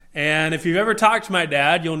And if you've ever talked to my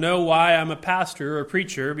dad, you'll know why I'm a pastor or a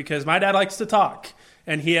preacher, because my dad likes to talk.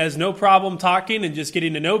 And he has no problem talking and just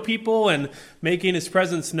getting to know people and making his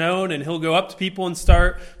presence known. And he'll go up to people and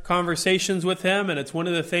start conversations with him. And it's one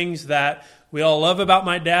of the things that we all love about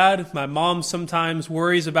my dad. My mom sometimes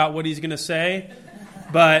worries about what he's going to say.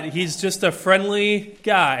 But he's just a friendly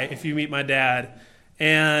guy if you meet my dad.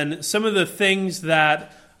 And some of the things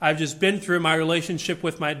that I've just been through in my relationship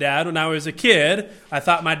with my dad. When I was a kid, I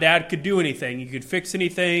thought my dad could do anything. He could fix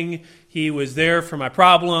anything. He was there for my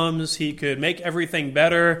problems. He could make everything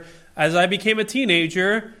better. As I became a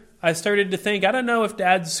teenager, I started to think, I don't know if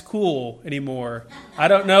Dad's cool anymore. I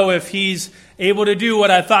don't know if he's able to do what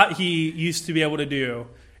I thought he used to be able to do.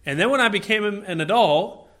 And then when I became an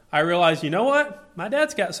adult, I realized, you know what? My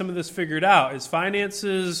dad's got some of this figured out. His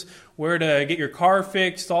finances, where to get your car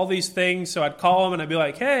fixed, all these things. So I'd call him and I'd be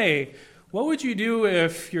like, hey, what would you do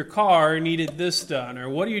if your car needed this done? Or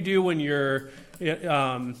what do you do when you're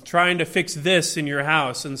trying to fix this in your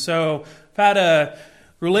house? And so I've had a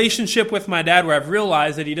relationship with my dad where I've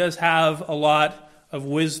realized that he does have a lot of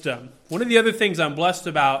wisdom. One of the other things I'm blessed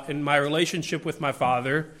about in my relationship with my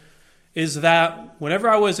father is that whenever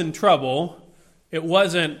I was in trouble, it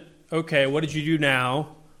wasn't, okay, what did you do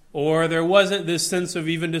now? Or there wasn't this sense of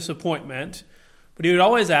even disappointment. But he would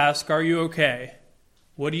always ask, are you okay?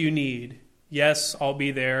 What do you need? Yes, I'll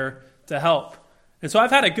be there to help. And so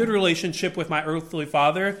I've had a good relationship with my earthly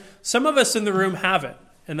father. Some of us in the room haven't,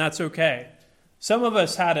 and that's okay. Some of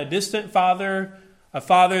us had a distant father, a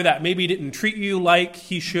father that maybe didn't treat you like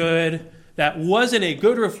he should, that wasn't a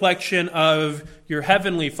good reflection of your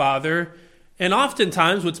heavenly Father. And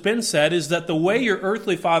oftentimes what's been said is that the way your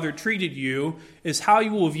earthly father treated you is how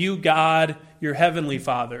you will view God, your heavenly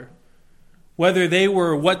Father. Whether they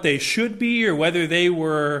were what they should be or whether they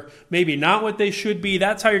were maybe not what they should be,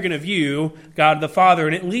 that's how you're going to view God the Father.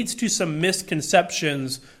 And it leads to some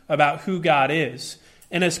misconceptions about who God is.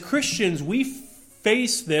 And as Christians, we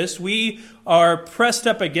face this. We are pressed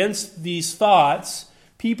up against these thoughts,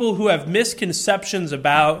 people who have misconceptions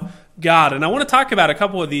about God. And I want to talk about a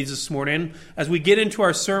couple of these this morning as we get into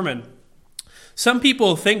our sermon. Some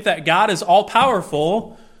people think that God is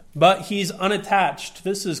all-powerful, but he's unattached.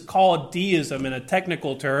 This is called deism in a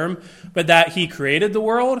technical term, but that he created the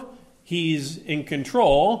world, he's in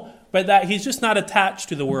control, but that he's just not attached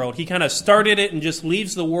to the world. He kind of started it and just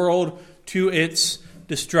leaves the world to its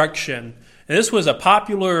destruction. And this was a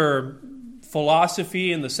popular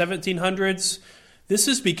philosophy in the 1700s. This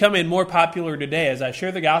is becoming more popular today. As I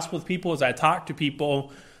share the gospel with people, as I talk to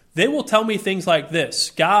people, they will tell me things like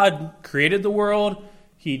this. God created the world.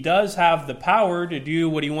 He does have the power to do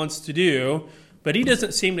what he wants to do, but he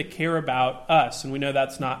doesn't seem to care about us, and we know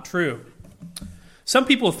that's not true. Some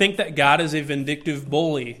people think that God is a vindictive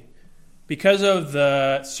bully. Because of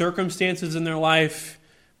the circumstances in their life,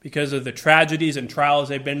 because of the tragedies and trials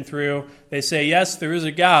they've been through, they say, yes, there is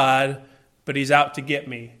a God, but he's out to get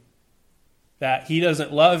me. That he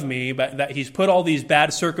doesn't love me, but that he's put all these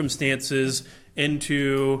bad circumstances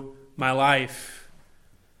into my life.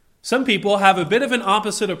 Some people have a bit of an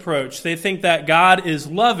opposite approach. They think that God is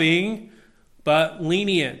loving, but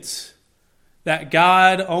lenient. That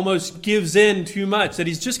God almost gives in too much. That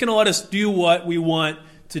he's just going to let us do what we want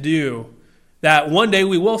to do. That one day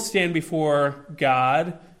we will stand before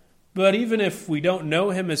God, but even if we don't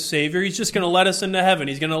know him as Savior, he's just going to let us into heaven.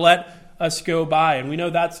 He's going to let us go by. And we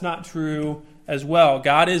know that's not true as well.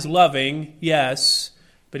 God is loving, yes,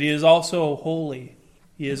 but he is also holy.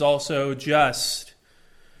 He is also just.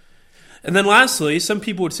 And then lastly, some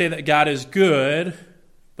people would say that God is good,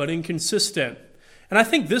 but inconsistent. And I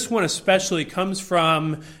think this one especially comes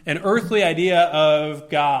from an earthly idea of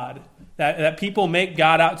God, that people make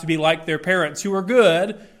God out to be like their parents who are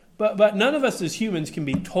good, but none of us as humans can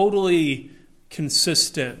be totally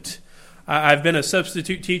consistent. I've been a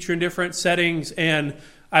substitute teacher in different settings, and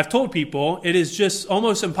I've told people it is just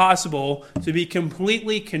almost impossible to be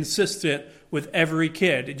completely consistent with every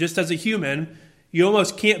kid. Just as a human, you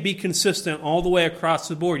almost can't be consistent all the way across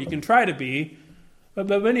the board. You can try to be, but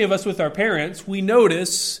many of us with our parents, we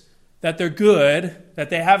notice that they're good,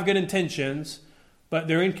 that they have good intentions, but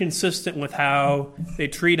they're inconsistent with how they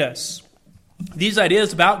treat us. These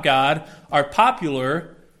ideas about God are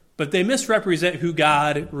popular, but they misrepresent who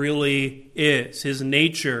God really is, his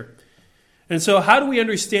nature. And so how do we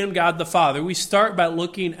understand God the Father? We start by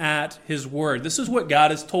looking at his word. This is what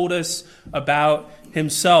God has told us about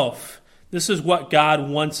himself. This is what God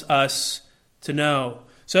wants us to know.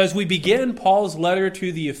 So as we begin Paul's letter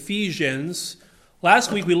to the Ephesians,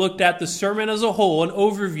 last week we looked at the sermon as a whole, an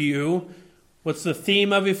overview. What's the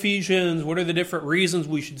theme of Ephesians? What are the different reasons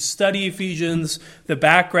we should study Ephesians? The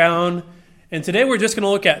background. And today we're just going to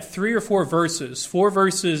look at 3 or 4 verses. 4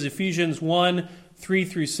 verses, Ephesians 1, 3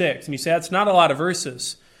 through 6. And you say, that's not a lot of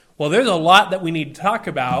verses. Well, there's a lot that we need to talk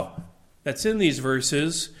about that's in these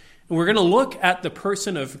verses. And we're going to look at the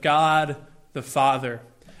person of God the Father.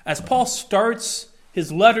 As Paul starts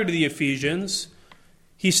his letter to the Ephesians,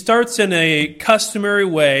 he starts in a customary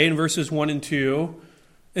way in verses 1 and 2.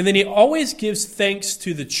 And then he always gives thanks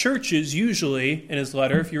to the churches, usually, in his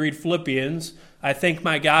letter. If you read Philippians, I thank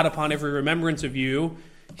my God upon every remembrance of you.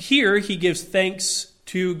 Here, he gives thanks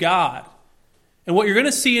to God. And what you're going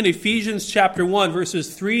to see in Ephesians chapter 1,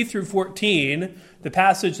 verses 3 through 14, the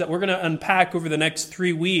passage that we're going to unpack over the next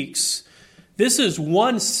 3 weeks, this is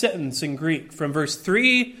one sentence in Greek. From verse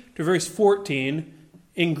 3 to verse 14,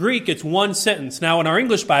 in Greek, it's one sentence. Now, in our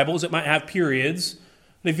English Bibles, it might have periods.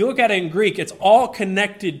 But if you look at it in Greek, it's all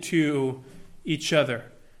connected to each other.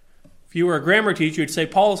 If you were a grammar teacher, you'd say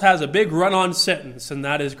Paul has a big run-on sentence, and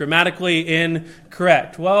that is grammatically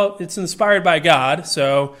incorrect. Well, it's inspired by God,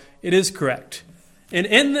 so it is correct. And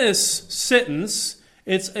in this sentence,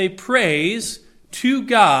 it's a praise to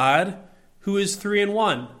God who is 3 in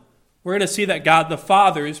 1. We're going to see that God the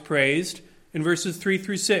Father is praised in verses 3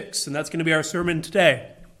 through 6, and that's going to be our sermon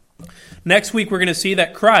today. Next week, we're going to see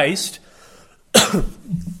that Christ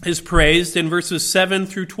is praised in verses 7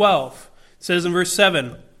 through 12. It says in verse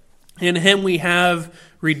 7, in him we have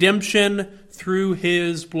redemption through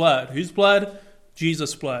his blood. Whose blood?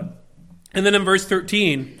 Jesus' blood. And then in verse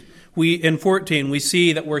 13 and 14, we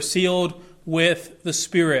see that we're sealed with the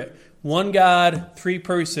Spirit. One God, 3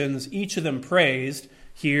 persons, each of them praised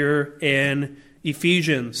here in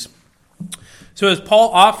Ephesians. So as Paul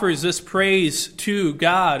offers this praise to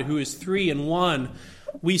God, who is 3 in 1,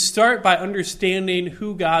 we start by understanding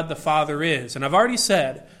who God the Father is. And I've already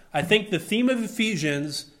said, I think the theme of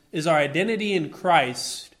Ephesians is our identity in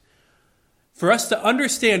Christ. For us to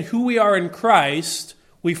understand who we are in Christ,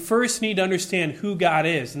 we first need to understand who God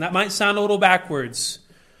is. And that might sound a little backwards,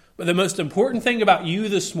 but the most important thing about you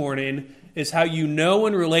this morning is how you know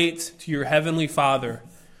and relate to your Heavenly Father.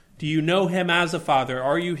 Do you know Him as a Father?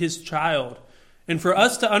 Are you His child? And for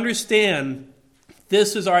us to understand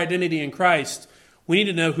this is our identity in Christ, we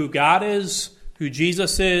need to know who God is, who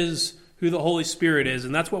Jesus is, who the Holy Spirit is.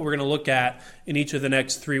 And that's what we're going to look at in each of the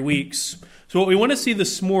next 3 weeks. So what we want to see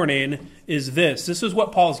this morning is this. This is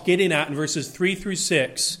what Paul's getting at in verses 3 through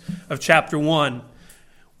 6 of chapter 1.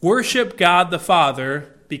 Worship God the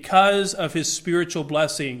Father because of His spiritual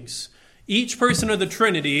blessings. Each person of the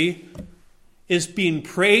Trinity is being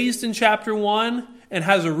praised in chapter 1 and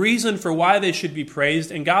has a reason for why they should be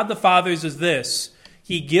praised. And God the Father's is this.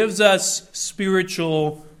 He gives us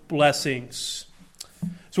spiritual blessings.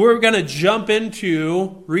 So we're going to jump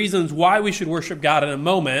into reasons why we should worship God in a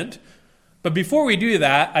moment. But before we do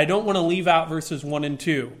that, I don't want to leave out verses 1 and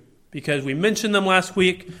 2 because we mentioned them last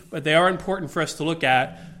week, but they are important for us to look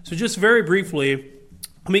at. So just very briefly,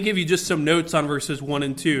 let me give you just some notes on verses 1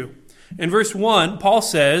 and 2. In verse 1, Paul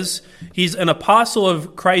says he's an apostle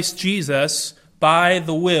of Christ Jesus by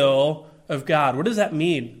the will of God. What does that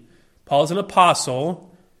mean? Paul is an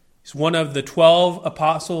apostle. He's one of the 12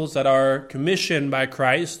 apostles that are commissioned by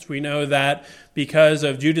Christ. We know that because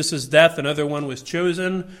of Judas's death, another one was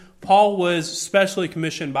chosen. Paul was specially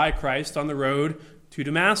commissioned by Christ on the road to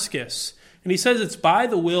Damascus. And he says it's by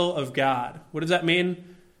the will of God. What does that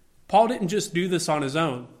mean? Paul didn't just do this on his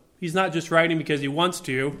own. He's not just writing because he wants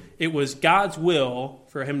to. It was God's will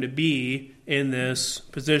for him to be in this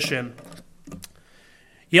position.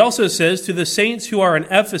 He also says, to the saints who are in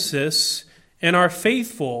Ephesus and are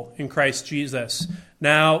faithful in Christ Jesus.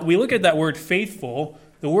 Now, we look at that word faithful.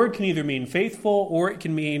 The word can either mean faithful or it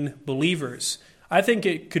can mean believers. I think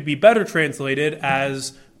it could be better translated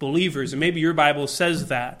as believers, and maybe your Bible says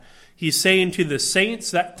that. He's saying to the saints,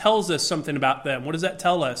 that tells us something about them. What does that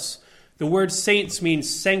tell us? The word saints means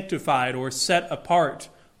sanctified or set apart,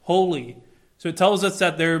 holy. So it tells us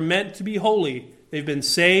that they're meant to be holy. They've been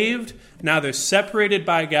saved. Now they're separated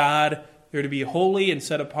by God. They're to be holy and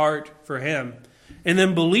set apart for Him. And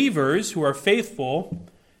then believers who are faithful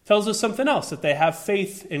tells us something else, that they have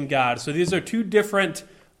faith in God. So these are 2 different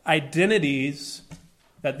identities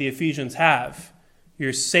that the Ephesians have.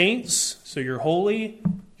 You're saints, so you're holy.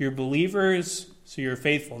 You're believers, so you're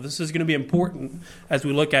faithful. This is going to be important as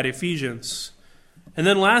we look at Ephesians. And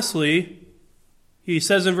then lastly, he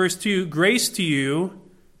says in verse 2, grace to you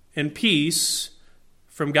and peace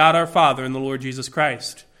from God our Father and the Lord Jesus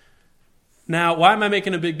Christ. Now, why am I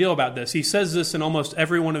making a big deal about this? He says this in almost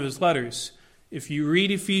every one of his letters. If you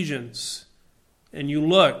read Ephesians and you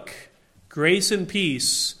look, grace and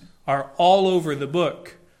peace are all over the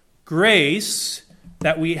book. Grace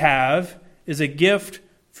that we have is a gift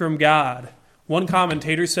from God. One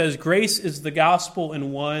commentator says grace is the gospel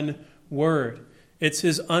in one word. It's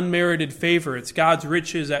his unmerited favor. It's God's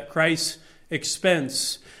riches at Christ's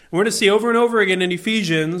expense. We're going to see over and over again in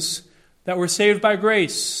Ephesians that we're saved by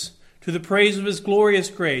grace, to the praise of his glorious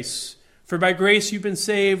grace. For by grace you've been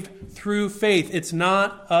saved through faith. It's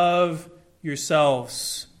not of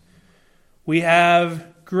yourselves. We have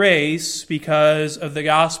grace because of the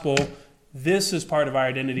gospel. This is part of our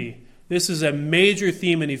identity. This is a major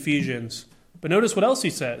theme in Ephesians. But notice what else he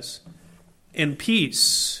says. And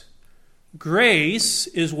peace. Grace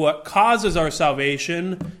is what causes our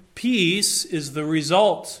salvation. Peace is the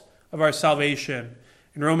result of our salvation.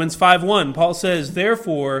 In Romans 5:1, Paul says,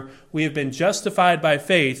 therefore, we have been justified by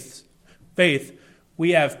faith.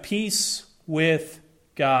 We have peace with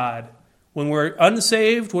God. When we're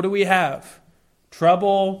unsaved, what do we have?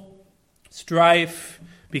 Trouble, strife.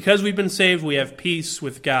 Because we've been saved, we have peace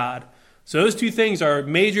with God. So those two things are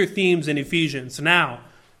major themes in Ephesians. Now,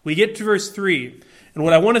 we get to verse 3. And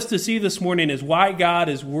what I want us to see this morning is why God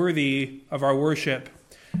is worthy of our worship.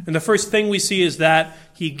 And the first thing we see is that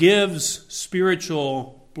he gives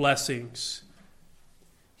spiritual blessings.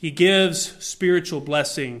 He gives spiritual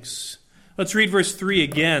blessings. Let's read verse 3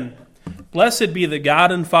 again. Blessed be the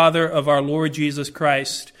God and Father of our Lord Jesus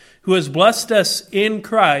Christ, who has blessed us in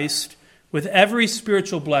Christ with every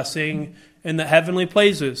spiritual blessing in the heavenly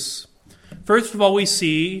places. First of all, we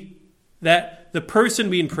see that the person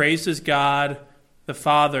being praised is God the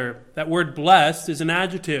Father. That word blessed is an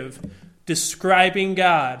adjective describing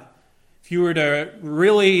God. If you were to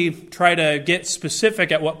really try to get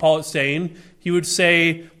specific at what Paul is saying, he would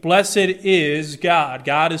say, blessed is God.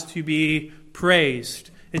 God is to be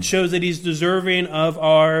praised. It shows that he's deserving of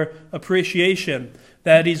our appreciation,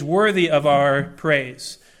 that he's worthy of our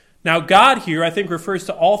praise. Now, God here, I think, refers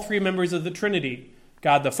to all three members of the Trinity.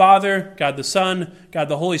 God the Father, God the Son, God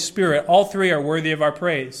the Holy Spirit. All three are worthy of our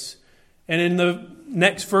praise. And in the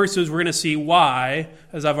next verses, we're going to see why,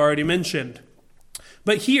 as I've already mentioned.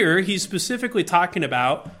 But here, he's specifically talking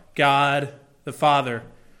about God the Father.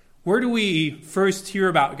 Where do we first hear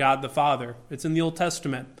about God the Father? It's in the Old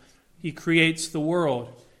Testament. He creates the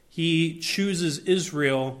world. He chooses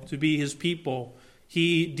Israel to be his people.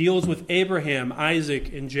 He deals with Abraham,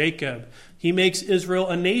 Isaac, and Jacob. He makes Israel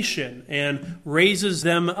a nation and raises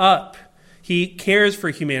them up. He cares for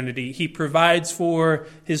humanity. He provides for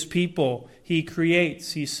his people. He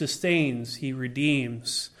creates, he sustains, he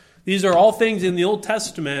redeems. These are all things in the Old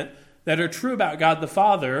Testament that are true about God the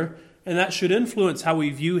Father, and that should influence how we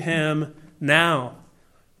view him now.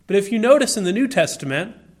 But if you notice in the New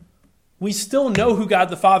Testament, we still know who God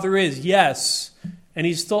the Father is, yes, and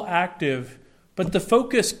he's still active, but the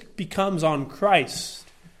focus becomes on Christ.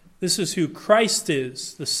 This is who Christ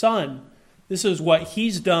is, the Son. This is what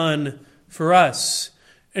he's done for us.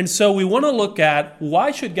 And so we want to look at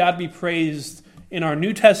why should God be praised in our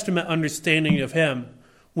New Testament understanding of him.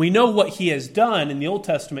 We know what he has done in the Old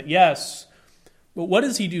Testament, yes, but what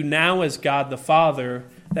does he do now as God the Father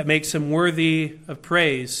that makes him worthy of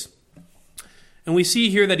praise? And we see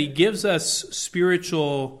here that he gives us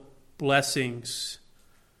spiritual blessings.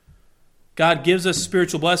 God gives us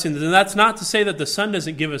spiritual blessings, and that's not to say that the Son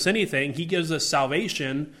doesn't give us anything. He gives us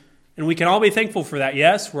salvation, and we can all be thankful for that.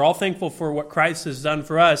 Yes, we're all thankful for what Christ has done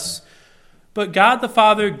for us. But God the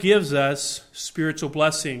Father gives us spiritual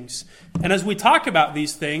blessings. And as we talk about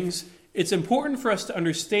these things, it's important for us to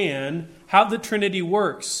understand how the Trinity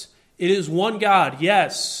works. It is one God,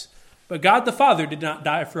 yes, but God the Father did not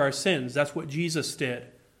die for our sins. That's what Jesus did.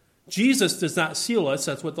 Jesus does not seal us.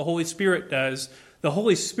 That's what the Holy Spirit does. The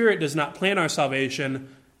Holy Spirit does not plan our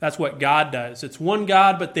salvation. That's what God does. It's one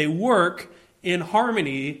God, but they work in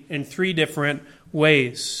harmony in three different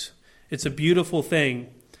ways. It's a beautiful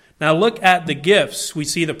thing. Now look at the gifts. We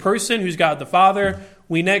see the person who's God the Father.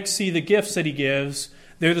 We next see the gifts that he gives.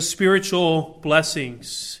 They're the spiritual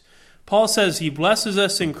blessings. Paul says he blesses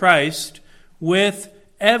us in Christ with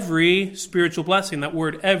every spiritual blessing. That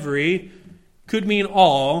word every could mean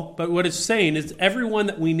all, but what it's saying is everyone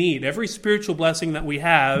that we need, every spiritual blessing that we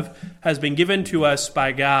have has been given to us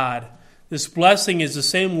by God. This blessing is the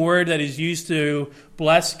same word that is used to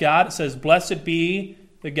bless God. It says, blessed be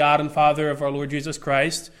the God and Father of our Lord Jesus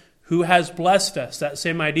Christ, who has blessed us. That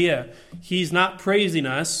same idea. He's not praising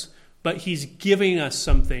us, but he's giving us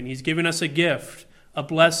something. He's giving us a gift, a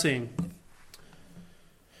blessing.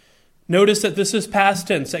 Notice that this is past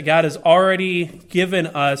tense, that God has already given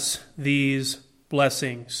us these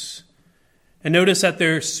blessings. And notice that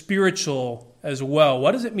they're spiritual as well.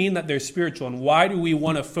 What does it mean that they're spiritual, and why do we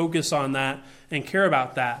want to focus on that and care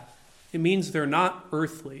about that? it means they're not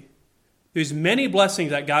earthly. There's many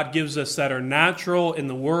blessings that God gives us that are natural in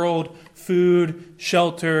the world: food,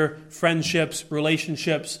 shelter, friendships,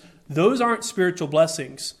 relationships. Those aren't spiritual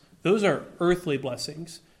blessings. Those are earthly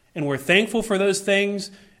blessings. And we're thankful for those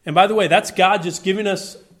things. And by the way, that's God just giving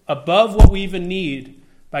us above what we even need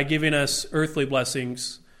by giving us earthly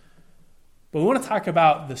blessings. But we want to talk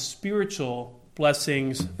about the spiritual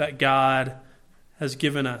blessings that God has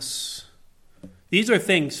given us. These are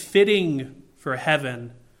things fitting for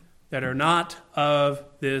heaven that are not of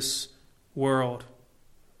this world.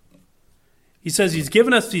 He says he's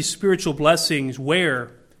given us these spiritual blessings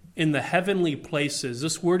where? In the heavenly places.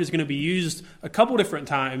 This word is going to be used a couple different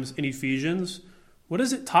times in Ephesians. What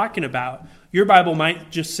is it talking about? Your Bible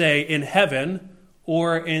might just say in heaven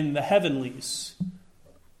or in the heavenlies.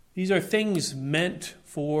 These are things meant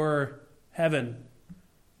for heaven.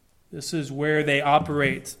 This is where they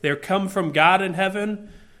operate. They come from God in heaven.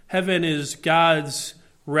 Heaven is God's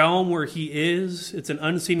realm where he is. It's an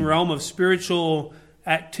unseen realm of spiritual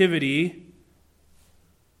activity.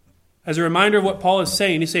 As a reminder of what Paul is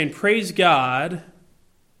saying, he's saying, praise God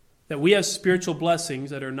that we have spiritual blessings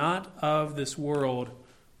that are not of this world,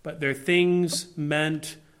 but they're things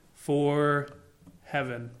meant for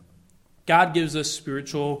heaven. God gives us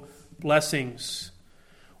spiritual blessings.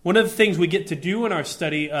 One of the things we get to do in our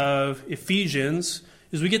study of Ephesians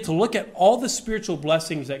is we get to look at all the spiritual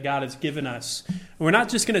blessings that God has given us. And we're not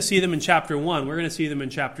just going to see them in chapter 1. We're going to see them in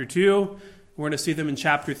chapter 2. We're going to see them in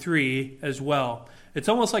chapter 3 as well. It's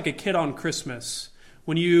almost like a kid on Christmas.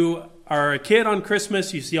 When you are a kid on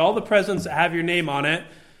Christmas, you see all the presents that have your name on it,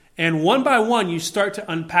 and one by one you start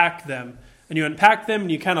to unpack them. And you unpack them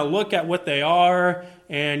and you kind of look at what they are,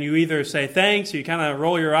 and you either say thanks or you kind of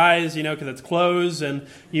roll your eyes, because it's closed, and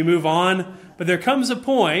you move on. But there comes a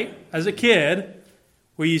point as a kid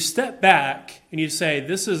where you step back and you say,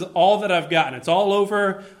 this is all that I've gotten. It's all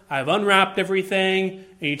over. I've unwrapped everything.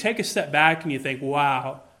 And you take a step back and you think,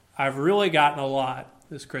 wow, I've really gotten a lot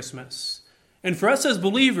this Christmas. And for us as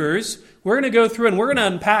believers, we're going to go through and we're going to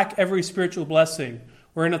unpack every spiritual blessing.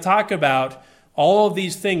 We're going to talk about all of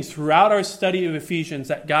these things throughout our study of Ephesians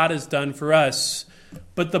that God has done for us.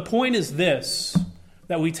 But the point is this,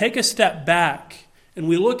 that we take a step back and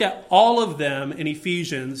we look at all of them in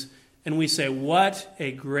Ephesians and we say, what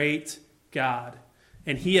a great God.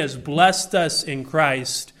 And he has blessed us in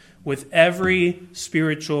Christ with every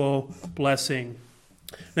spiritual blessing.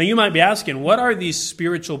 Now you might be asking, what are these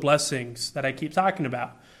spiritual blessings that I keep talking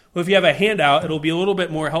about? Well, if you have a handout, it'll be a little bit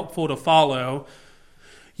more helpful to follow.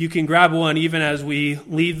 You can grab one even as we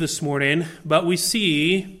leave this morning. But we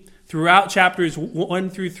see throughout chapters 1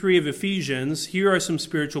 through 3 of Ephesians, here are some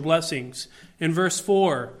spiritual blessings. In verse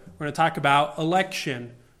 4, we're going to talk about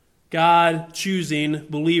election, God choosing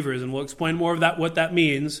believers. And we'll explain more of that, what that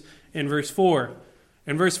means in verse 4.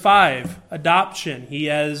 In verse 5, adoption. He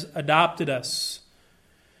has adopted us.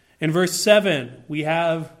 In verse 7, we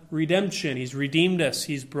have redemption. He's redeemed us.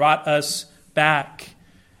 He's brought us back.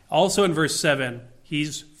 Also in verse 7,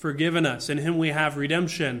 he's forgiven us. In him we have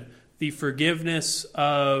redemption, the forgiveness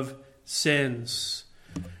of sins.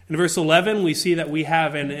 In verse 11, we see that we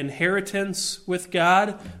have an inheritance with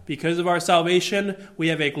God. Because of our salvation, we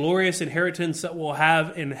have a glorious inheritance that we'll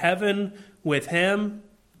have in heaven with him.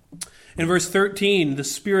 In verse 13, the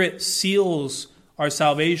Spirit seals our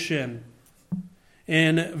salvation.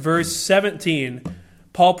 In verse 17,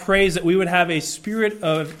 Paul prays that we would have a spirit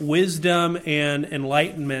of wisdom and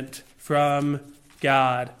enlightenment from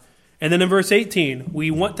God. And then in verse 18, we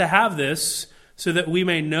want to have this so that we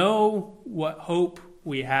may know what hope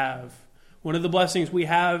we have. One of the blessings we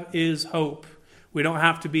have is hope. We don't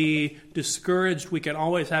have to be discouraged. We can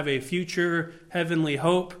always have a future heavenly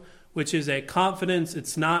hope, which is a confidence.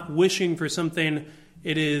 It's not wishing for something.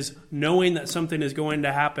 It is knowing that something is going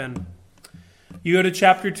to happen. You go to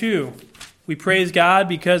chapter 2. We praise God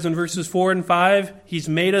because in verses 4 and 5, he's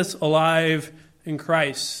made us alive in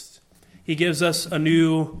Christ. He gives us a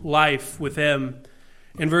new life with him.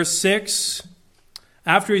 In verse 6,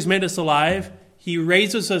 after he's made us alive, he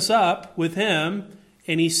raises us up with him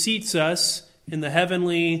and he seats us in the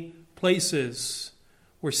heavenly places.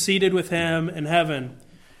 We're seated with him in heaven.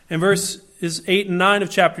 In verses 8 and 9 of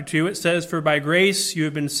chapter 2, it says, for by grace you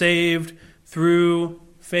have been saved through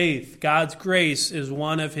faith. God's grace is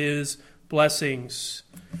one of his blessings.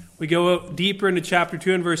 We go deeper into chapter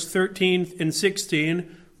 2 in verse 13 and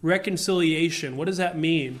 16, reconciliation. What does that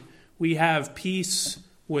mean? We have peace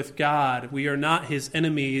with God. We are not his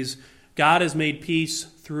enemies. God has made peace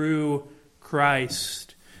through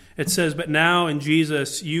Christ. It says, but now in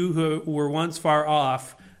Jesus, you who were once far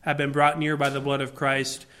off have been brought near by the blood of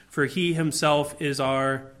Christ, for he himself is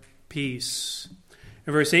our peace.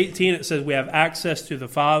 In verse 18, it says we have access to the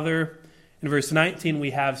Father. In verse 19,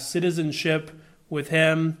 we have citizenship with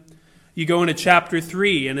him. You go into chapter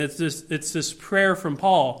 3, and it's this prayer from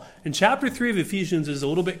Paul. And chapter 3 of Ephesians is a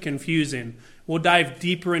little bit confusing. We'll dive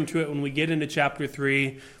deeper into it when we get into chapter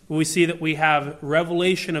 3. But we see that we have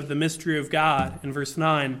revelation of the mystery of God in verse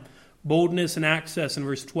 9, boldness and access in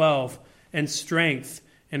verse 12, and strength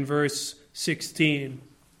in verse 16.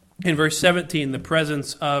 In verse 17, the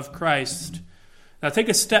presence of Christ. Now take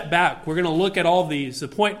a step back. We're going to look at all these. The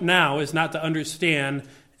point now is not to understand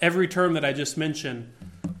every term that I just mentioned,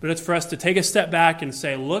 but it's for us to take a step back and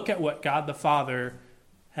say, look at what God the Father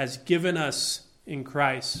has given us in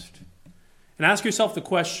Christ. And ask yourself the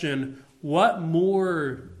question, what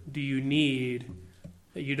more do you need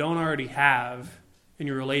that you don't already have in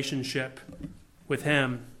your relationship with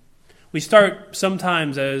him? We start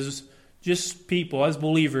sometimes as just people, as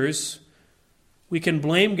believers. We can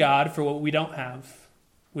blame God for what we don't have.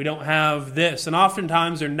 We don't have this. And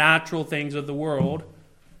oftentimes they're natural things of the world.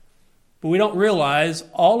 But we don't realize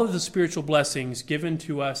all of the spiritual blessings given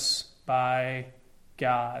to us by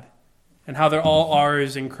God and how they're all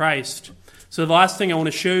ours in Christ. So the last thing I want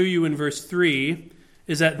to show you in verse 3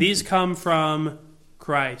 is that these come from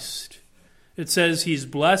Christ. It says he's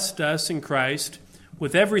blessed us in Christ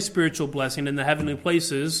with every spiritual blessing in the heavenly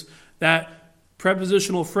places. That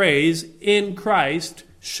prepositional phrase, in Christ,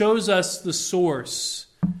 shows us the source.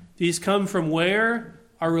 These come from where?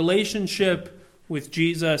 Our relationship with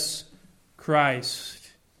Jesus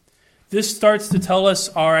Christ. This starts to tell us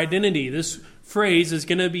our identity. This phrase is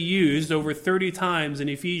going to be used over 30 times in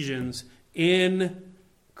Ephesians, in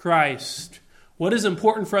Christ. What is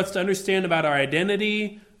important for us to understand about our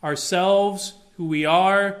identity, ourselves, who we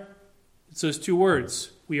are? It's those two words.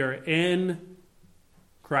 We are in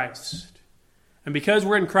Christ. And because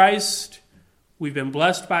we're in Christ, we've been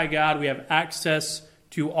blessed by God. We have access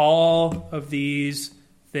to all of these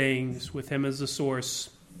things with him as the source.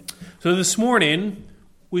 So this morning,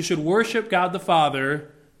 we should worship God the Father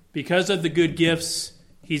because of the good gifts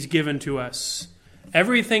he's given to us.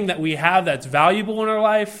 Everything that we have that's valuable in our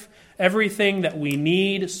life, everything that we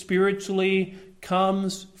need spiritually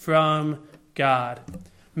comes from God.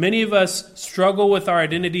 Many of us struggle with our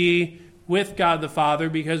identity with God the Father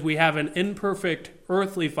because we have an imperfect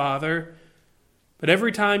earthly father. But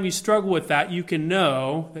every time you struggle with that, you can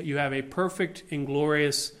know that you have a perfect and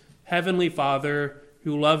glorious heavenly Father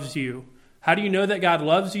who loves you. How do you know that God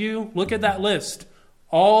loves you? Look at that list.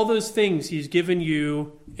 All those things he's given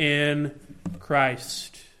you in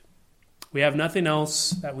Christ. We have nothing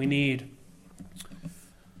else that we need.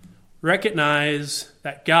 Recognize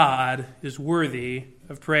that God is worthy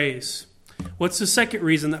of praise. What's the second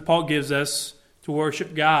reason that Paul gives us to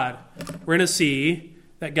worship God? We're going to see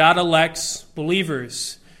that God elects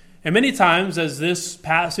believers. And many times as this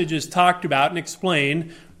passage is talked about and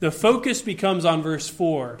explained, the focus becomes on verse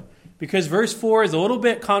 4. Because verse 4 is a little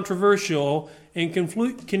bit controversial and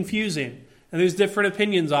confusing. And there's different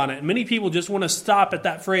opinions on it. And many people just want to stop at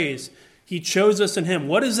that phrase. He chose us in him.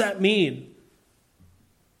 What does that mean?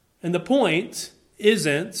 And the point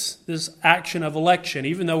isn't this action of election,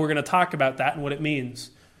 even though we're going to talk about that and what it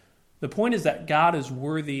means. The point is that God is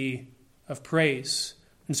worthy of praise.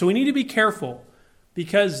 And so we need to be careful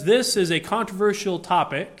because this is a controversial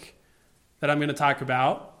topic that I'm going to talk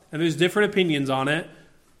about. And there's different opinions on it.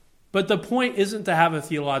 But the point isn't to have a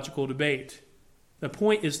theological debate. The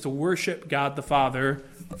point is to worship God the Father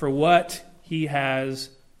for what he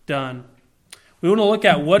has done. We want to look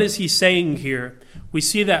at what is he saying here. We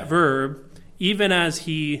see that verb, even as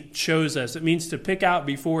he chose us. It means to pick out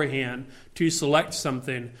beforehand, to select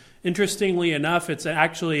something. Interestingly enough, it's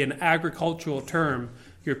actually an agricultural term.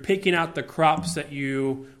 You're picking out the crops that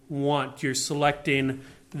you want. You're selecting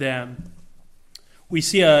them. We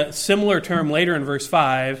see a similar term later in verse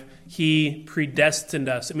 5. He predestined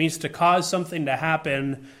us. It means to cause something to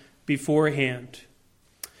happen beforehand.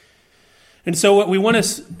 And so what we want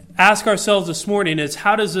to ask ourselves this morning is,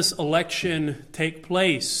 how does this election take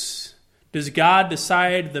place? Does God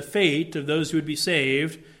decide the fate of those who would be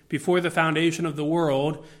saved before the foundation of the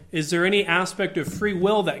world? Is there any aspect of free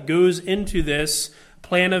will that goes into this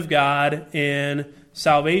plan of God in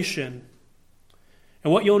salvation?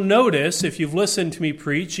 And what you'll notice if you've listened to me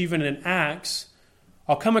preach, even in Acts,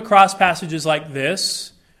 I'll come across passages like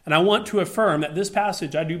this, and I want to affirm that this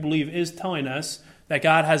passage, I do believe, is telling us that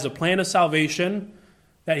God has a plan of salvation,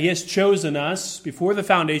 that he has chosen us before the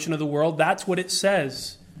foundation of the world. That's what it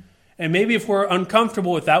says. And maybe if we're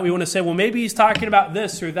uncomfortable with that, we want to say, well, maybe he's talking about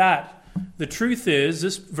this or that. The truth is,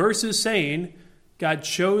 this verse is saying God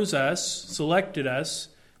chose us, selected us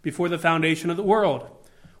before the foundation of the world.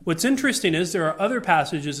 What's interesting is there are other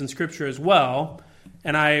passages in Scripture as well,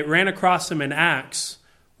 and I ran across them in Acts,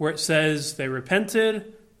 where it says they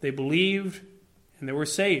repented, they believed, and they were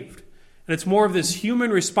saved. And it's more of this human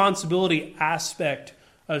responsibility aspect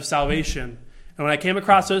of salvation. And when I came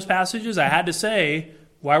across those passages, I had to say,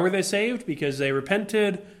 why were they saved? Because they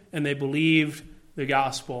repented and they believed the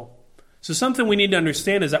gospel. So something we need to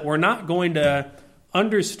understand is that we're not going to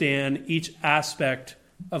understand each aspect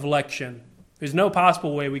of election. There's no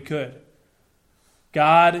possible way we could.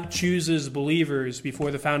 God chooses believers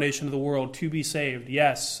before the foundation of the world to be saved.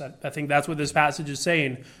 Yes, I think that's what this passage is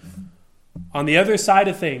saying. On the other side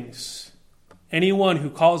of things, anyone who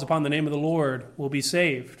calls upon the name of the Lord will be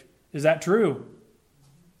saved. Is that true?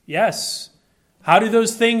 Yes. How do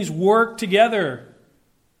those things work together?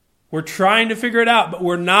 We're trying to figure it out, but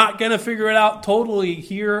we're not going to figure it out totally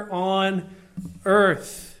here on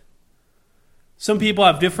earth. Some people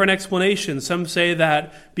have different explanations. Some say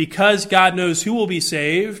that because God knows who will be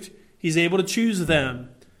saved, he's able to choose them.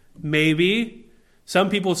 Maybe. Some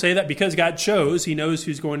people say that because God chose, he knows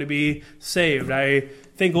who's going to be saved. I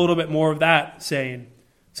think a little bit more of that saying.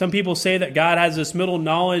 Some people say that God has this middle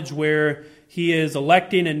knowledge where he is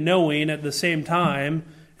electing and knowing at the same time,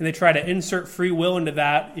 and they try to insert free will into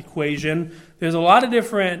that equation. There's a lot of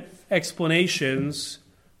different explanations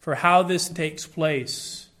for how this takes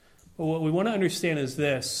place. But what we want to understand is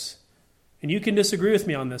this, and you can disagree with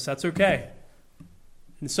me on this, that's okay.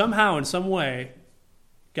 And somehow, in some way,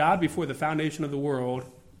 God, before the foundation of the world,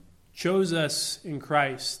 chose us in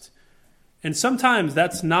Christ. And sometimes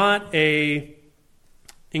that's not a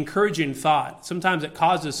encouraging thought. Sometimes it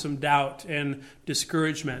causes some doubt and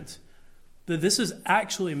discouragement. That this is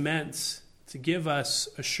actually meant to give us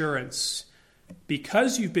assurance.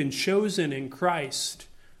 Because you've been chosen in Christ,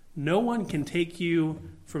 no one can take you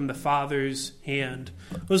from the Father's hand.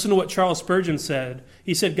 Listen to what Charles Spurgeon said.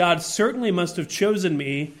 He said, God certainly must have chosen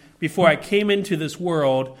me before I came into this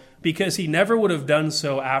world, because he never would have done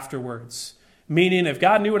so afterwards. Meaning, if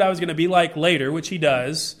God knew what I was going to be like later, which he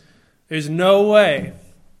does, there's no way.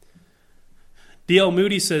 D.L.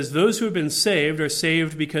 Moody says, those who have been saved are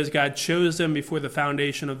saved because God chose them before the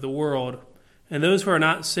foundation of the world. And those who are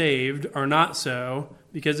not saved are not so,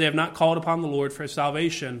 because they have not called upon the Lord for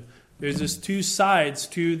salvation. There's this two sides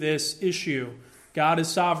to this issue. God is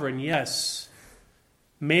sovereign, yes.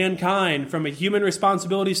 Mankind, from a human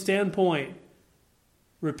responsibility standpoint,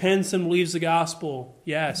 repents and believes the gospel,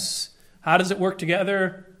 yes. How does it work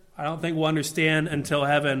together? I don't think we'll understand until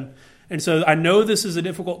heaven. And so I know this is a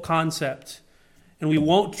difficult concept, and we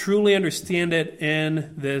won't truly understand it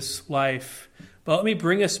in this life. But let me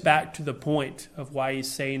bring us back to the point of why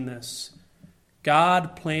he's saying this.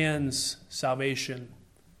 God plans salvation.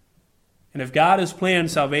 And if God has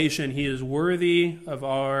planned salvation, he is worthy of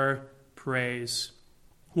our praise.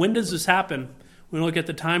 When does this happen? We look at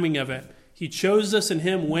the timing of it. He chose us in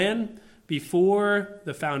him when? Before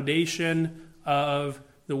the foundation of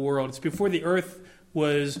the world. It's before the earth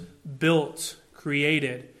was built,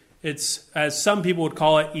 created. It's, as some people would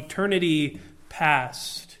call it, eternity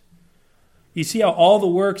past. You see how all the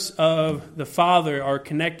works of the Father are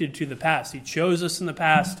connected to the past. He chose us in the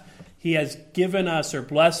past. He has given us or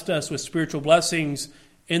blessed us with spiritual blessings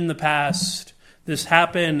in the past. This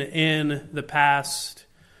happened in the past.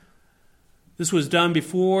 This was done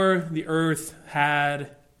before the earth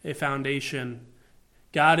had a foundation.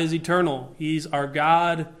 God is eternal. He's our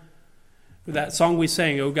God. That song we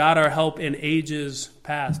sang, "O God, our help in ages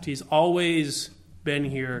past." He's always been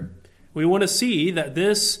here. We want to see that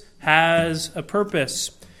this has a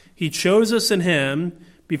purpose. He chose us in him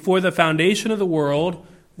before the foundation of the world,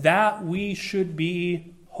 that we should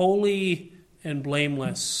be holy and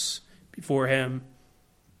blameless before him.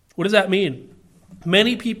 What does that mean?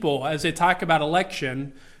 Many people, as they talk about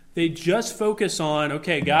election, they just focus on,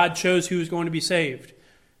 okay, God chose who is going to be saved.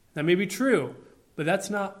 That may be true, but that's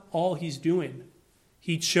not all he's doing.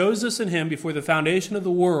 He chose us in him before the foundation of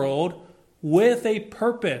the world with a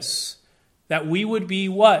purpose that we would be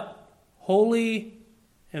what? Holy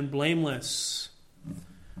and blameless.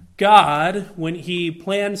 God, when he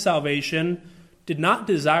planned salvation, did not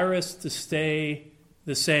desire us to stay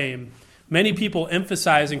the same. Many people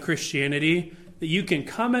emphasize in Christianity that you can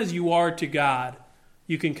come as you are to God.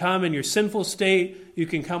 You can come in your sinful state. You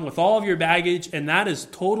can come with all of your baggage, and that is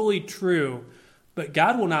totally true. But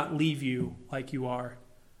God will not leave you like you are.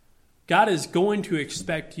 God is going to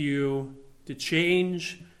expect you to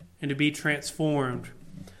change and to be transformed.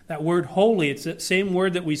 That word holy, it's the same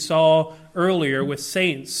word that we saw earlier with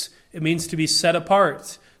saints. It means to be set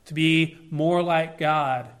apart, to be more like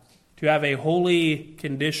God, to have a holy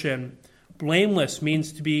condition. Blameless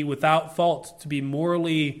means to be without fault, to be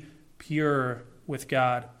morally pure with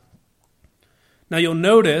God. Now you'll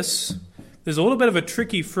notice there's a little bit of a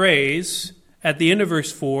tricky phrase at the end of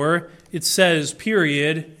verse 4. It says,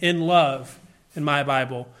 period, in love in my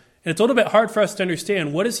Bible. And it's a little bit hard for us to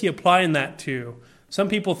understand. What is he applying that to? Some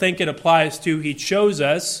people think it applies to he chose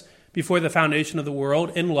us before the foundation of the world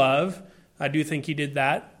in love. I do think he did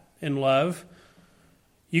that in love.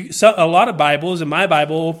 A lot of Bibles, in my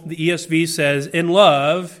Bible, the ESV says, in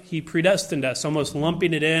love, he predestined us, almost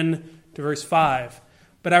lumping it in to verse 5.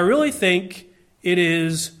 But I really think it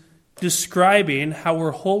is describing how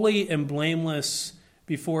we're holy and blameless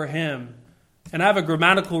before him. And I have a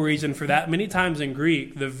grammatical reason for that. Many times in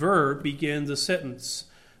Greek, the verb begins a sentence.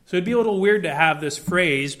 So it'd be a little weird to have this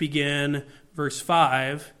phrase begin verse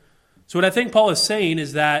 5. So what I think Paul is saying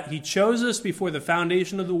is that he chose us before the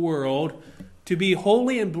foundation of the world to be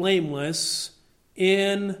holy and blameless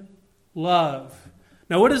in love.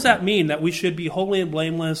 Now, what does that mean, that we should be holy and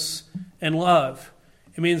blameless in love?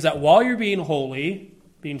 It means that while you're being holy,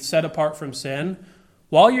 being set apart from sin,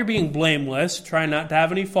 while you're being blameless, trying not to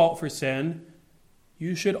have any fault for sin,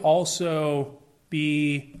 you should also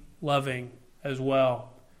be loving as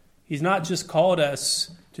well. He's not just called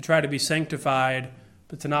us to try to be sanctified,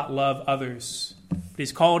 but to not love others. But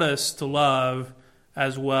he's called us to love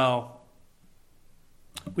as well.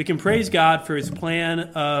 We can praise God for his plan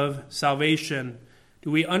of salvation.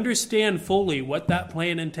 Do we understand fully what that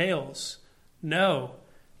plan entails? No.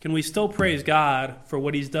 Can we still praise God for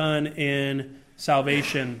what he's done in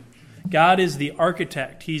salvation? God is the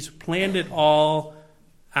architect. He's planned it all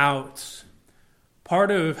out.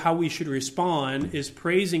 Part of how we should respond is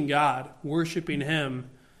praising God, worshiping him.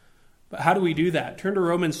 But how do we do that? Turn to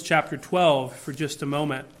Romans chapter 12 for just a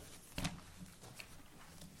moment.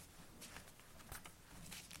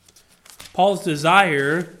 Paul's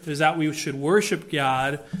desire is that we should worship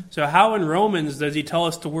God. So how in Romans does he tell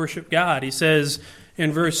us to worship God? He says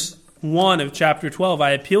in verse 1 of chapter 12,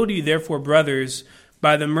 I appeal to you therefore, brothers,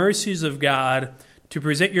 by the mercies of God, to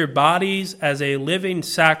present your bodies as a living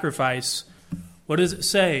sacrifice. What does it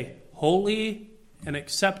say? Holy and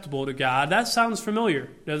acceptable to God. That sounds familiar,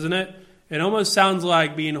 doesn't it? It almost sounds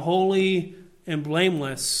like being holy and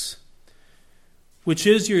blameless, which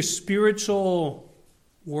is your spiritual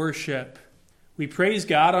worship. We praise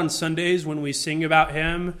God on Sundays when we sing about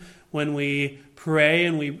him, when we pray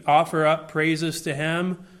and we offer up praises to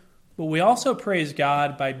him. But we also praise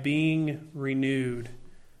God by being renewed,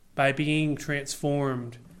 by being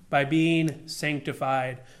transformed, by being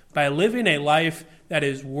sanctified, by living a life that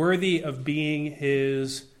is worthy of being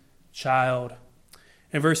his child.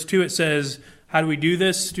 In verse 2 it says, how do we do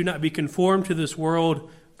this? Do not be conformed to this world,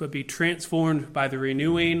 but be transformed by the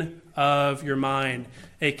renewing of your mind.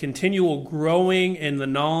 A continual growing in the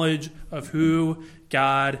knowledge of who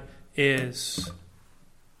God is.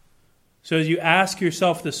 So as you ask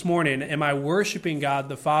yourself this morning, am I worshiping God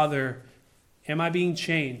the Father? Am I being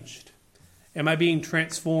changed? Am I being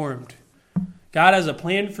transformed? God has a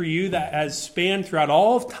plan for you that has spanned throughout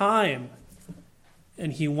all of time,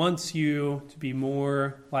 and he wants you to be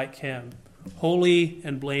more like him, holy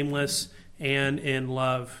and blameless and in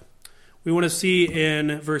love. We want to see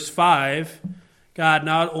in verse 5, God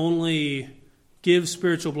not only gives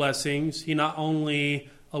spiritual blessings, he not only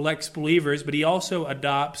elects believers, but he also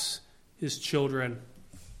adopts his children.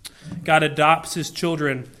 God adopts his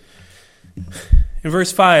children. In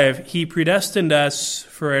verse 5, he predestined us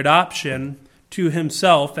for adoption to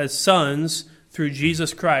himself as sons through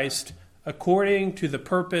Jesus Christ, according to the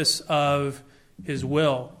purpose of his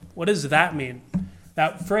will. What does that mean?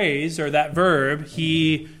 That phrase or that verb,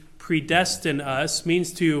 he predestined us,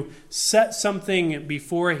 means to set something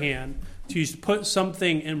beforehand, to put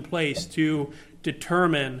something in place, to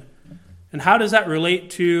determine. And how does that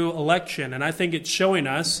relate to election? And I think it's showing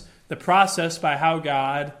us the process by how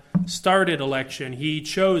God started election. He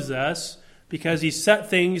chose us because he set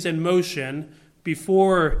things in motion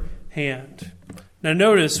beforehand. Now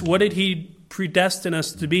notice, what did he predestine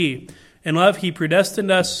us to be? In love, he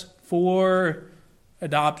predestined us for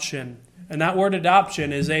adoption. And that word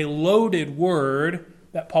adoption is a loaded word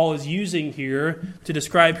that Paul is using here to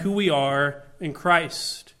describe who we are in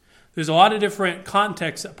Christ. There's a lot of different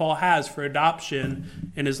contexts that Paul has for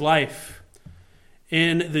adoption in his life.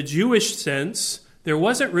 In the Jewish sense, there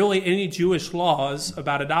wasn't really any Jewish laws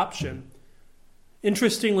about adoption.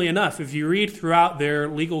 Interestingly enough, if you read throughout their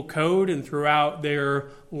legal code and throughout their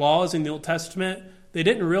laws in the Old Testament, they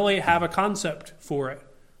didn't really have a concept for it,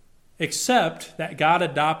 except that God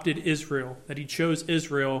adopted Israel, that he chose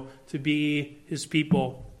Israel to be his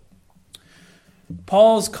people.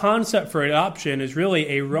 Paul's concept for adoption is really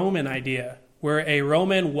a Roman idea, where a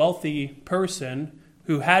Roman wealthy person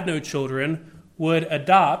who had no children would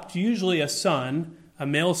adopt, usually a son, a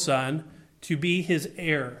male son, to be his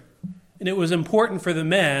heir. And it was important for the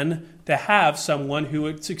men to have someone who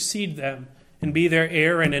would succeed them and be their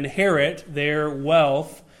heir and inherit their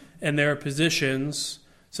wealth and their positions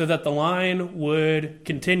so that the line would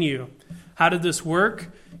continue. How did this work?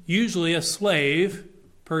 Usually a slave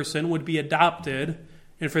person would be adopted,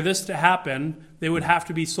 and for this to happen, they would have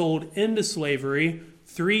to be sold into slavery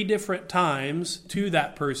 3 different times to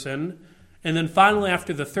that person, and then finally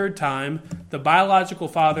after the 3rd time, the biological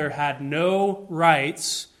father had no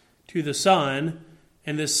rights to the son,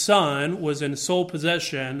 and this son was in sole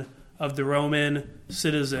possession of the Roman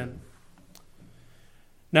citizen.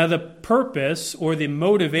 Now, the purpose or the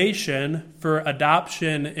motivation for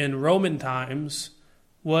adoption in Roman times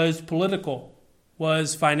was political,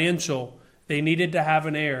 was financial. They needed to have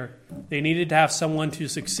an heir. They needed to have someone to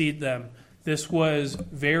succeed them. This was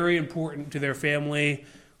very important to their family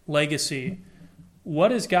legacy.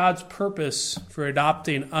 What is God's purpose for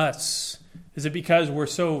adopting us? Is it because we're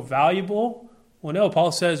so valuable? Well, no.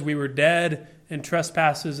 Paul says we were dead in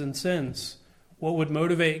trespasses and sins. What would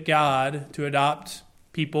motivate God to adopt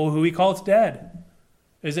people who he calls dead?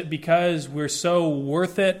 Is it because we're so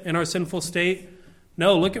worth it in our sinful state?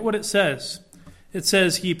 No, look at what it says. It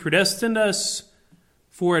says he predestined us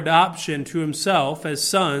for adoption to himself as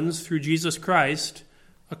sons through Jesus Christ,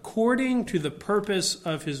 according to the purpose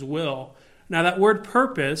of his will. Now that word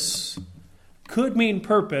purpose could mean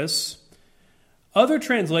purpose. Other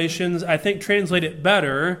translations, I think, translate it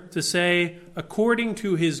better to say, according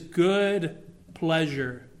to his good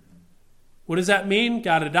pleasure. What does that mean?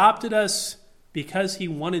 God adopted us because he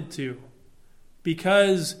wanted to,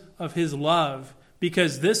 because of his love,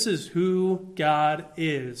 because this is who God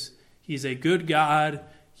is. He's a good God.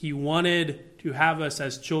 He wanted to have us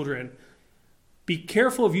as children. Be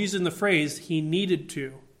careful of using the phrase, he needed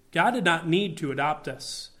to. God did not need to adopt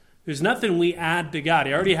us. There's nothing we add to God.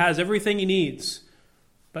 He already has everything he needs.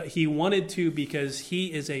 But he wanted to because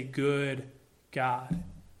he is a good God.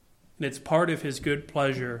 And it's part of his good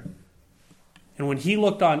pleasure. And when he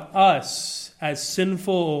looked on us as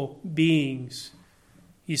sinful beings,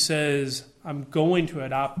 he says, I'm going to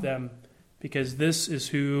adopt them because this is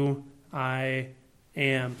who I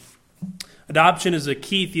am. Adoption is a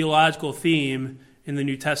key theological theme in the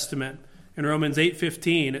New Testament. In Romans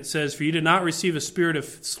 8:15, it says, for you did not receive a spirit of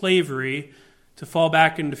slavery to fall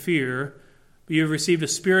back into fear, but you have received a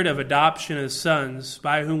spirit of adoption as sons,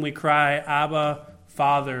 by whom we cry, Abba,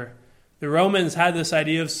 Father. The Romans had this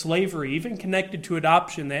idea of slavery, even connected to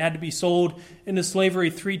adoption. They had to be sold into slavery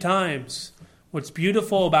 3 times. What's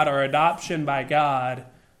beautiful about our adoption by God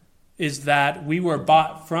is that we were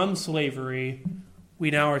bought from slavery. We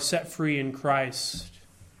now are set free in Christ.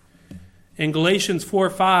 In Galatians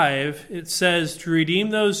 4:5, it says, to redeem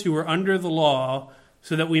those who were under the law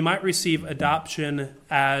so that we might receive adoption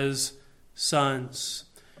as sons.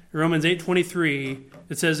 In Romans 8:23,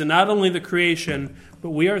 it says, and not only the creation,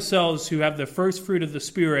 but we ourselves who have the first fruit of the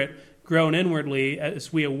Spirit groan inwardly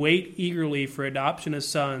as we await eagerly for adoption as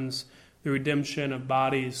sons, the redemption of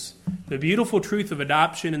bodies. The beautiful truth of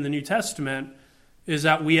adoption in the New Testament is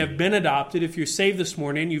that we have been adopted. If you're saved this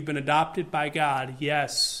morning, you've been adopted by God,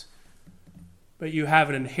 yes. But you have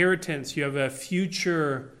an inheritance. You have a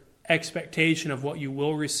future expectation of what you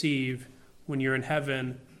will receive when you're in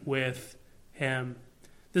heaven with him.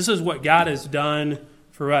 This is what God has done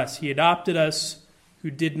for us. He adopted us who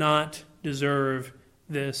did not deserve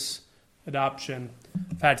this adoption.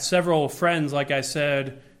 I've had several friends, like I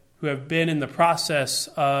said, who have been in the process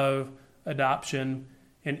of adoption,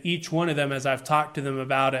 and each one of them, as I've talked to them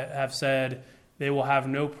about it, have said they will have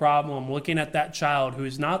no problem looking at that child who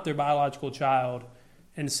is not their biological child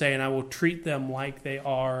and saying, I will treat them like they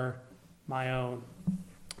are my own.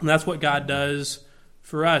 And that's what God does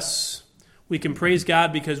for us. We can praise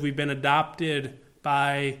God because we've been adopted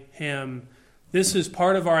by him. This is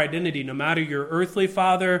part of our identity. No matter your earthly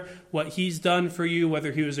father, what he's done for you,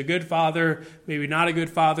 whether he was a good father, maybe not a good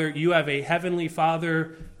father, you have a heavenly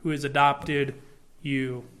Father who has adopted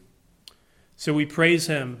you. So we praise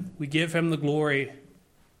him. We give him the glory.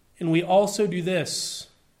 And we also do this.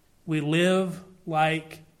 We live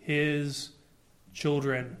like his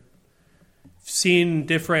children. I've seen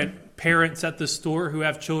different parents at the store who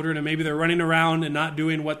have children, and maybe they're running around and not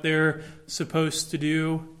doing what they're supposed to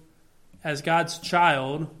do. As God's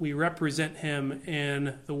child, we represent him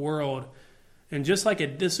in the world. And just like a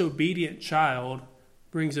disobedient child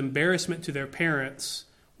brings embarrassment to their parents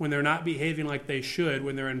when they're not behaving like they should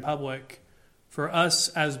when they're in public, for us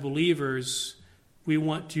as believers, We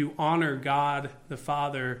want to honor God the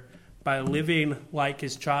Father by living like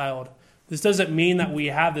his child. This doesn't mean that we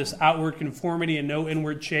have this outward conformity and no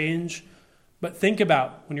inward change. But think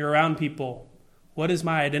about when you're around people, what is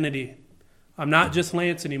my identity? I'm not just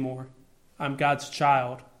Lance anymore. I'm God's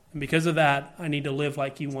child. And because of that, I need to live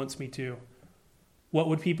like he wants me to. What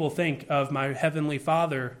would people think of my heavenly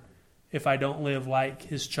Father if I don't live like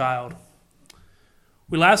his child?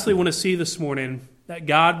 We lastly want to see this morning that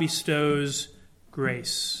God bestows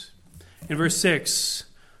grace. In verse 6,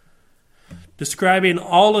 describing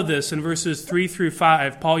all of this in verses 3 through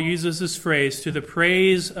 5, Paul uses this phrase, to the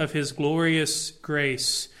praise of his glorious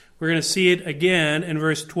grace. We're going to see it again in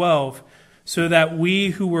verse 12, so that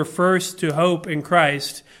we who were first to hope in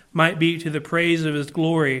Christ might be to the praise of his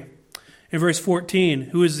glory. In verse 14,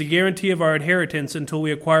 who is the guarantee of our inheritance until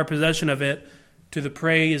we acquire possession of it, to the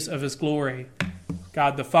praise of his glory.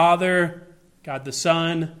 God the Father, God the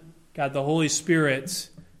Son, God the Holy Spirit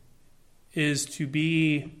is to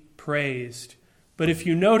be praised. But if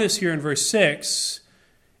you notice here in verse 6,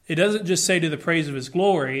 it doesn't just say to the praise of his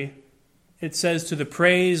glory, it says to the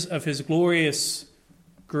praise of his glorious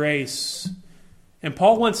grace. And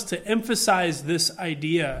Paul wants to emphasize this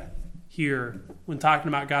idea here when talking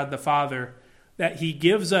about God the Father, that he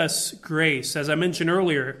gives us grace. As I mentioned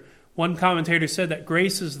earlier, one commentator said that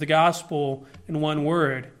grace is the gospel in one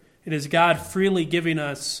word. It is God freely giving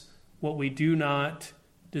us what we do not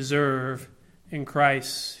deserve in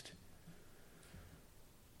Christ.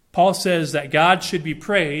 Paul says that God should be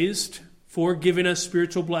praised for giving us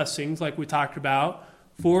spiritual blessings, like we talked about,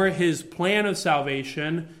 for his plan of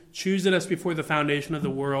salvation, choosing us before the foundation of the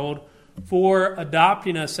world, for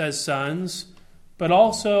adopting us as sons, but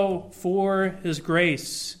also for his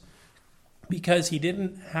grace, because he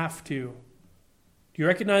didn't have to. Do you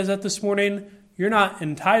recognize that this morning? You're not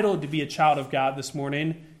entitled to be a child of God this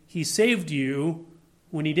morning. He saved you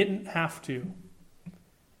when he didn't have to.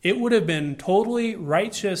 It would have been totally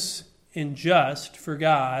righteous and just for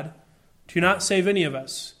God to not save any of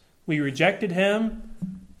us. We rejected him.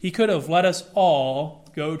 He could have let us all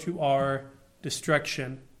go to our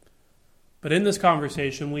destruction. But in this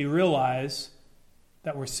conversation, we realize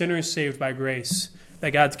that we're sinners saved by grace, that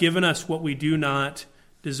God's given us what we do not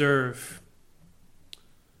deserve.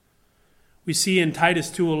 We see in Titus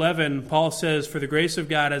 2:11, Paul says, for the grace of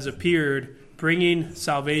God has appeared, bringing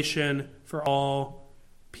salvation for all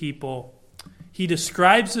people. He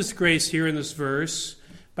describes this grace here in this verse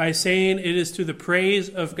by saying it is to the praise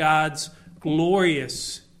of God's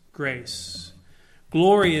glorious grace.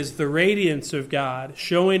 Glory is the radiance of God,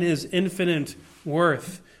 showing his infinite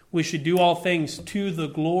worth. We should do all things to the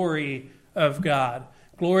glory of God.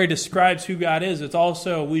 Glory describes who God is. It's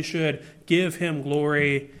also, we should give him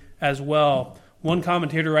glory as well. One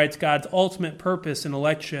commentator writes, God's ultimate purpose in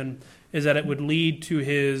election is that it would lead to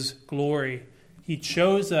his glory. He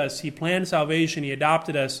chose us, he planned salvation, he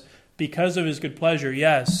adopted us because of his good pleasure,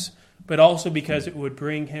 yes, but also because it would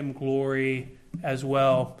bring him glory as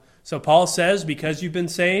well. So Paul says, because you've been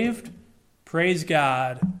saved, praise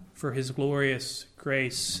God for his glorious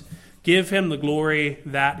grace. Give him the glory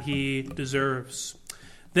that he deserves.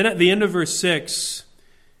 Then at the end of verse 6,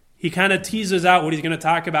 he kind of teases out what he's going to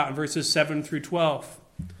talk about in verses 7 through 12.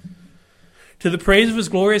 To the praise of his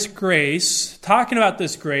glorious grace, talking about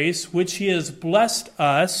this grace, which he has blessed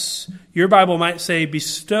us, your Bible might say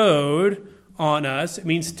bestowed on us. It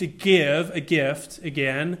means to give a gift,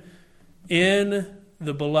 again, in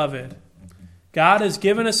the beloved. God has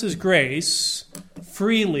given us his grace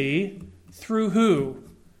freely through who?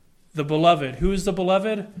 The beloved. Who is the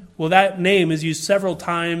beloved? Well, that name is used several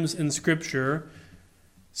times in Scripture.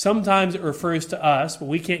 Sometimes it refers to us, but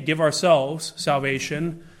we can't give ourselves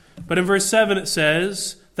salvation. But in verse 7 it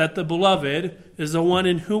says that the beloved is the one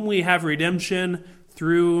in whom we have redemption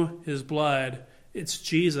through his blood. It's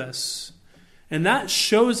Jesus. And that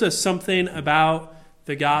shows us something about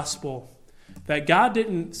the gospel. That God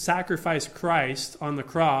didn't sacrifice Christ on the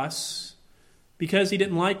cross because he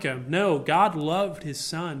didn't like him. No, God loved his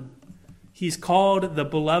son. He's called the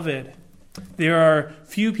beloved. There are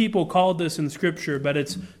few people called this in Scripture, but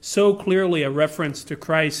it's so clearly a reference to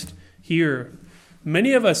Christ here.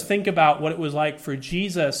 Many of us think about what it was like for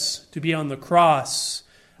Jesus to be on the cross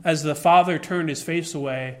as the Father turned his face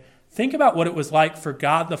away. Think about what it was like for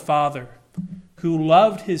God the Father, who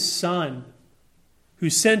loved his Son, who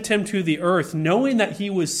sent him to the earth, knowing that he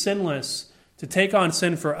was sinless, to take on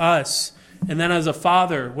sin for us. And then as a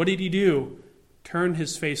father, what did he do? Turned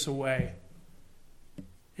his face away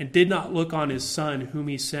and did not look on his Son, whom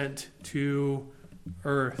he sent to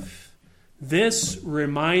earth. This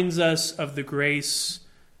reminds us of the grace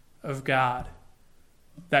of God.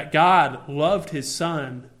 that God loved his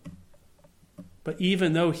Son, but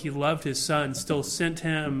even though he loved his Son, still sent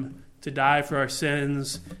him to die for our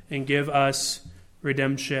sins and give us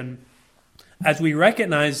redemption. As we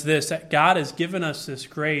recognize this, that God has given us this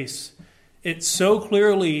grace, it so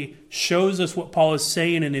clearly shows us what Paul is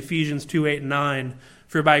saying in Ephesians 2:8-9.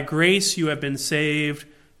 For by grace you have been saved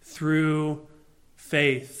through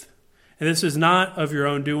faith. And this is not of your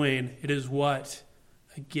own doing. It is what?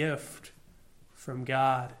 A gift from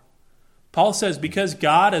God. Paul says because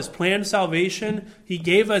God has planned salvation, he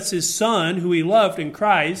gave us his Son, who he loved in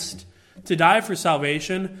Christ, to die for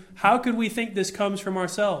salvation. How could we think this comes from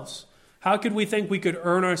ourselves? How could we think we could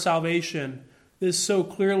earn our salvation? This so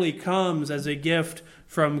clearly comes as a gift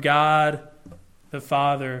from God the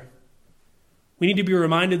Father. We need to be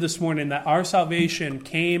reminded this morning that our salvation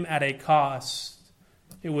came at a cost.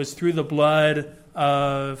 It was through the blood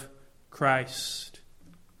of Christ.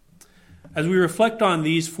 As we reflect on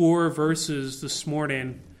these 4 verses this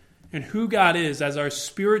morning and who God is as our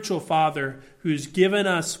spiritual Father who's given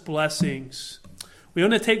us blessings, we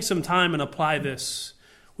want to take some time and apply this.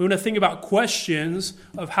 We want to think about questions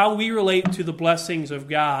of how we relate to the blessings of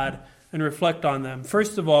God and reflect on them.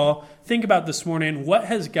 First of all, think about this morning, what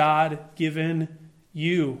has God given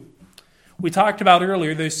you? We talked about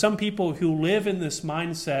earlier, there's some people who live in this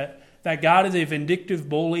mindset that God is a vindictive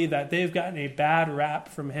bully, that they've gotten a bad rap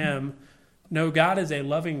from him. No, God is a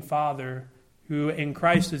loving Father who in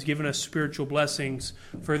Christ has given us spiritual blessings.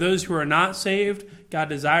 For those who are not saved, God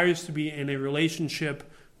desires to be in a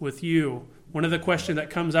relationship with you. One of the questions that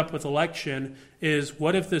comes up with election is,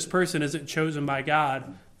 what if this person isn't chosen by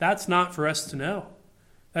God? That's not for us to know.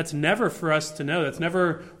 That's never for us to know. That's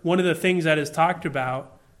never one of the things that is talked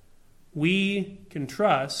about. We can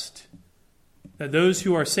trust that those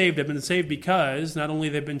who are saved have been saved because not only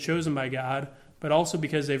they've been chosen by God, but also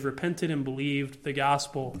because they've repented and believed the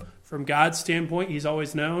gospel. From God's standpoint, he's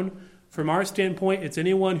always known. From our standpoint, it's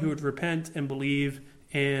anyone who would repent and believe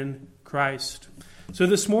in Christ. So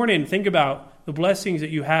this morning, think about the blessings that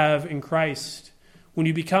you have in Christ. When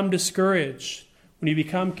you become discouraged, when you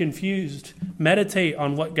become confused, meditate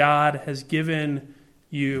on what God has given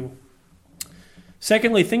you.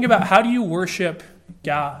 Secondly, think about how do you worship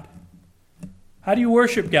God? How do you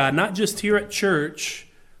worship God? Not just here at church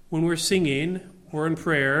when we're singing or in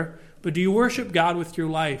prayer, but do you worship God with your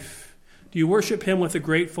life? Do you worship him with a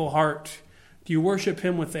grateful heart? Do you worship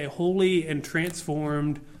him with a holy and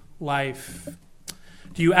transformed life?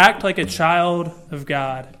 Do you act like a child of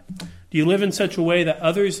God? Do you live in such a way that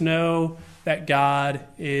others know that God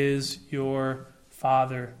is your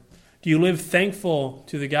Father? Do you live thankful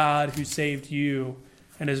to the God who saved you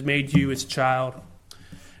and has made you his child?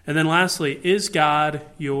 And then lastly, is God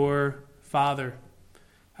your Father?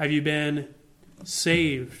 Have you been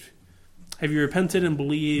saved? Have you repented and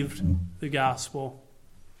believed the gospel?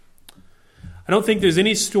 I don't think there's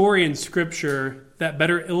any story in Scripture that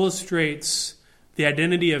better illustrates the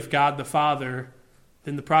identity of God the Father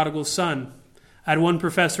than the prodigal son. I had one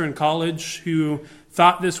professor in college who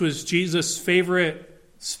thought this was Jesus' favorite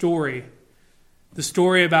story. The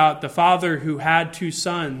story about the father who had 2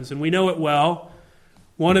 sons, and we know it well.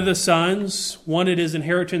 One of the sons wanted his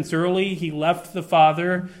inheritance early. He left the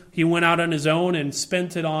father. He went out on his own and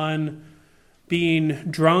spent it on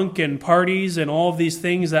being drunk and parties and all of these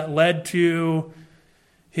things that led to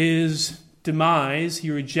his demise. He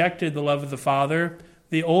rejected the love of the father.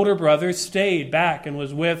 The older brother stayed back and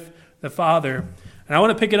was with the father. And I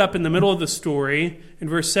want to pick it up in the middle of the story. In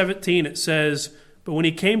verse 17 it says, "But when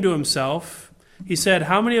he came to himself, he said,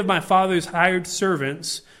 'How many of my father's hired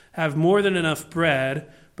servants have more than enough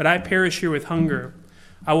bread, but I perish here with hunger?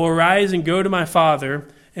 I will arise and go to my father,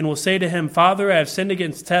 and will say to him, Father, I have sinned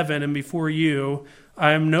against heaven and before you.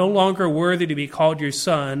 I am no longer worthy to be called your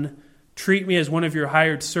son. Treat me as one of your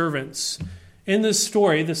hired servants.'" In this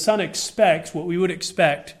story, the son expects what we would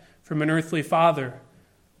expect from an earthly father,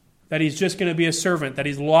 that he's just going to be a servant, that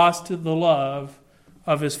he's lost the love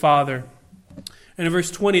of his father. And in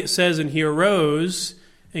verse 20 it says, "And he arose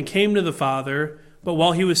and came to the father, but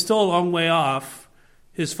while he was still a long way off,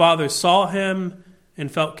 his father saw him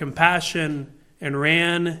and felt compassion and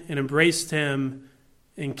ran and embraced him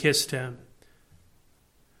and kissed him.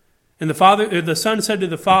 And the son said to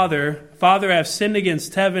the father, Father, I have sinned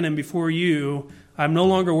against heaven and before you. I am no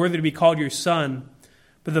longer worthy to be called your son.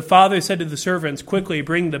 But the father said to the servants, Quickly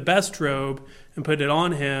bring the best robe and put it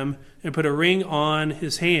on him, and put a ring on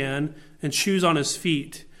his hand and shoes on his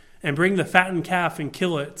feet. And bring the fattened calf and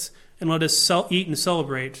kill it, and let us eat and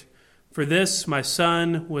celebrate. For this my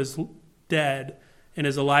son was dead and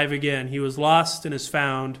is alive again. He was lost and is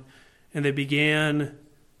found. And they began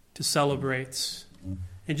to celebrate."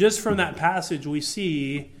 And just from that passage, we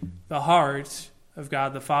see the heart of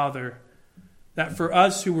God the Father. That for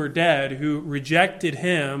us who were dead, who rejected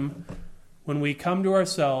him, when we come to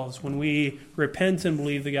ourselves, when we repent and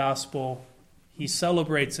believe the gospel, he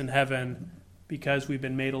celebrates in heaven because we've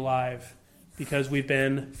been made alive, because we've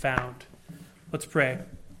been found. Let's pray.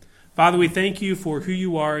 Father, we thank you for who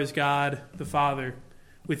you are as God the Father.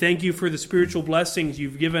 We thank you for the spiritual blessings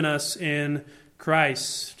you've given us in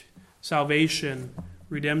Christ, salvation,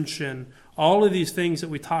 redemption, all of these things that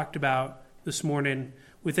we talked about this morning.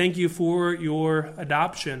 We thank you for your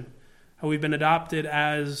adoption, how we've been adopted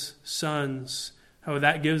as sons, how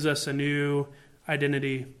that gives us a new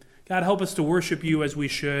identity. God, help us to worship you as we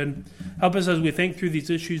should. Help us as we think through these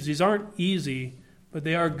issues. These aren't easy, but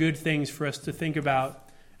they are good things for us to think about.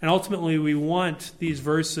 And ultimately, we want these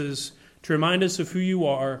verses to remind us of who you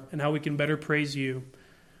are and how we can better praise you.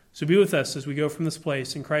 So be with us as we go from this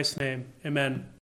place. In Christ's name, amen.